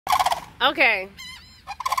Okay,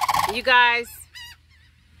 you guys,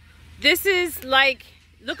 this is like,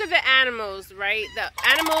 look at the animals, right? The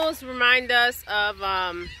animals remind us of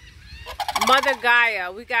Mother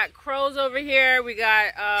Gaia. We got crows over here. We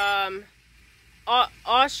got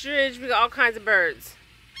ostrich. We got all kinds of birds.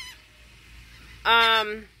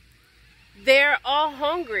 They're all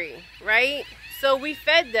hungry, right? So we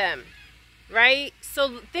fed them, right?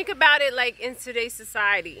 So think about it like in today's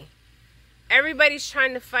society. Everybody's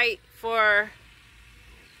trying to fight to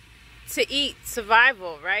eat,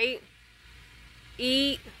 survival, right?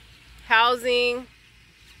 Eat, housing.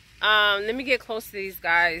 Let me get close to these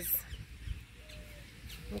guys.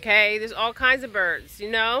 Okay, there's all kinds of birds, you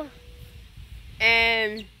know?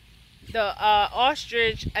 And the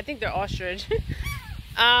ostrich, I think they're ostrich.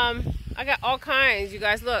 I got all kinds, you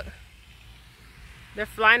guys, look. They're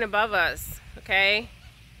flying above us, okay?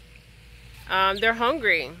 They're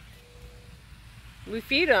hungry. We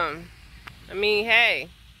feed them. I mean, hey.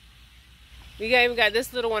 We even got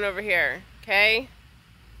this little one over here, okay?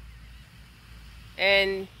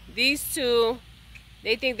 And these two,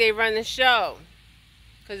 they think they run the show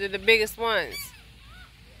because they're the biggest ones.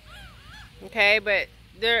 Okay, but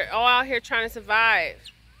they're all out here trying to survive.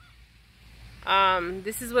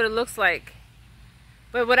 This is what it looks like.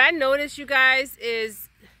 But what I noticed, you guys, is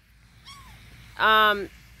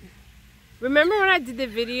remember when I did the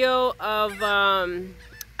video of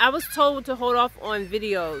I was told to hold off on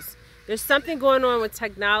videos. There's something going on with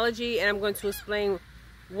technology, and I'm going to explain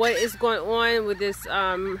what is going on with this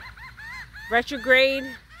retrograde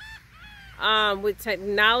with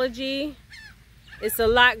technology. It's a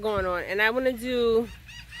lot going on, and I want to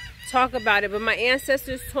talk about it, but my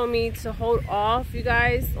ancestors told me to hold off, you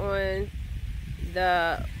guys, on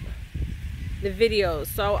the videos.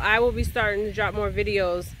 So I will be starting to drop more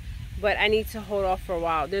videos, but I need to hold off for a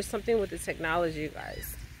while. There's something with the technology, you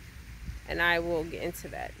guys, and I will get into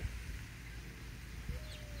that.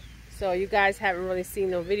 So you guys haven't really seen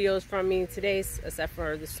no videos from me today, except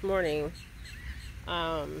for this morning.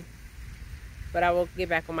 But I will get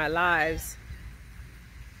back on my lives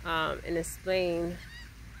and explain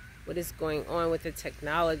what is going on with the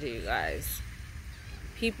technology, you guys.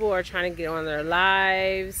 People are trying to get on their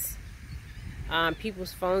lives.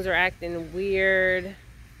 People's phones are acting weird.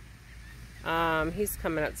 He's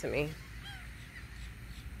coming up to me.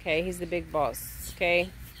 Okay, he's the big boss, okay?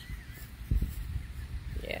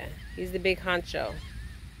 Yeah, he's the big honcho.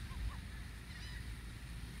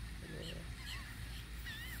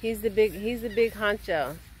 He's the big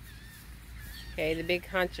honcho. Okay, the big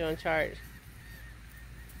honcho in charge.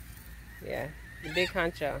 Yeah, the big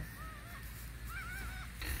honcho.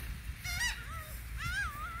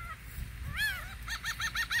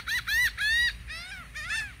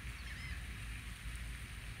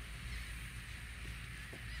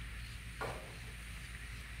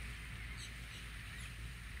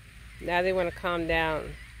 Now they want to calm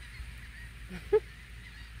down.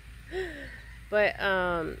 But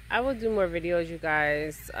I will do more videos, you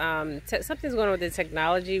guys. Something's going on with the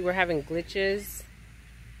technology. We're having glitches.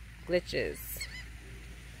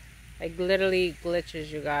 Like literally glitches,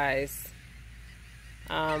 you guys.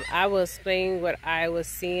 I will explain what I was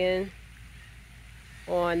seeing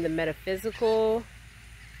on the metaphysical.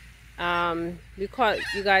 We call it,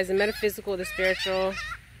 you guys, the metaphysical, the spiritual.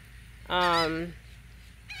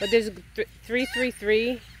 But there's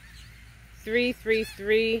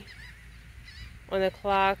 333 on the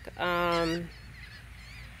clock.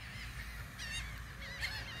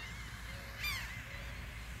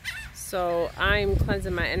 So I'm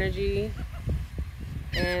cleansing my energy,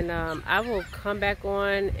 and I will come back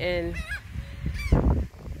on and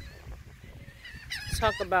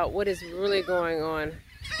talk about what is really going on.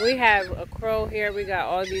 We have a crow here. We got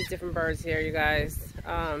all these different birds here, you guys.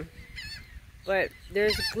 But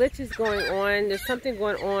there's glitches going on. There's something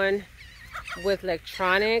going on with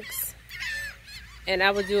electronics, and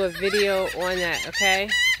I will do a video on that, okay?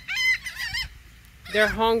 They're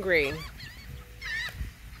hungry.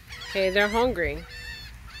 Okay, they're hungry.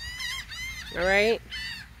 All right?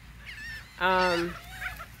 And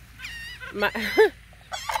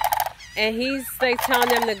he's like telling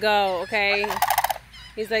them to go, okay?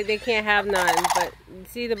 He's like, they can't have none. But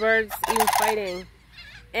see the birds even fighting.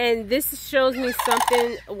 And this shows me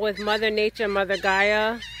something with Mother Nature, Mother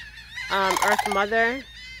Gaia, Earth Mother.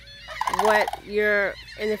 What you're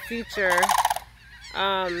in the future.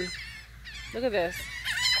 Look at this.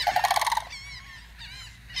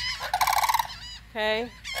 Okay.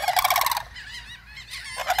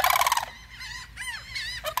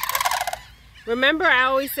 Remember, I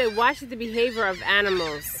always say, watch the behavior of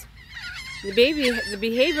animals. The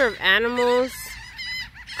behavior of animals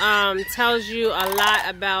tells you a lot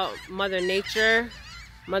about Mother Nature,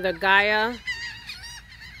 Mother Gaia,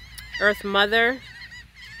 Earth Mother.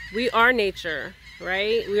 We are nature,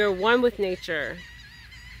 right? We are one with nature,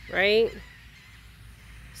 right?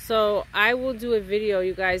 So I will do a video,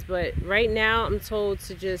 you guys, but right now I'm told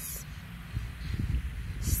to just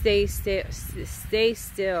stay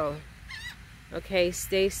still. Okay,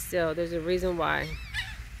 stay still. There's a reason why,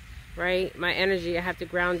 right? My energy, I have to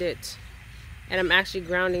ground it. And I'm actually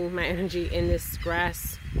grounding my energy in this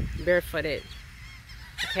grass, barefooted.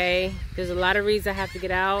 Okay, there's a lot of reasons I have to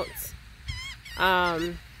get out.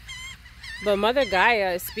 But Mother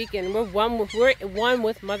Gaia is speaking. We're one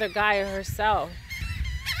with Mother Gaia herself.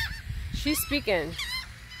 She's speaking.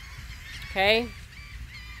 Okay?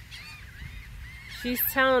 She's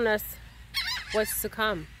telling us what's to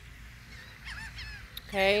come.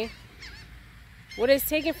 Okay? What is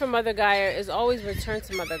taken from Mother Gaia is always returned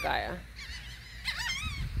to Mother Gaia.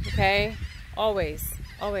 Okay? Always.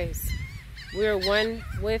 Always. We are one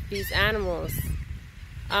with these animals.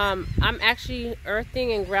 I'm actually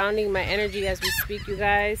earthing and grounding my energy as we speak, you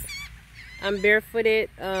guys. I'm barefooted.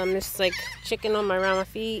 There's like chicken around my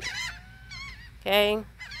feet. Okay.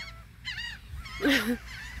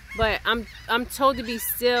 But I'm told to be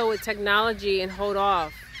still with technology and hold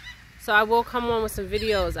off. So I will come on with some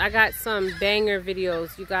videos. I got some banger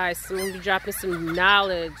videos, you guys. I'm gonna be dropping some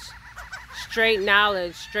knowledge, straight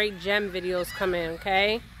gem videos coming.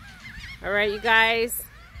 Okay. All right, you guys.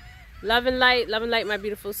 Love and light, my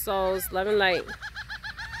beautiful souls. Love and light,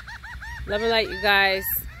 you guys.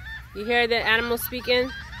 You hear the animals speaking?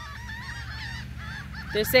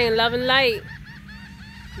 They're saying love and light.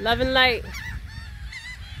 Love and light.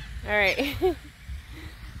 All right.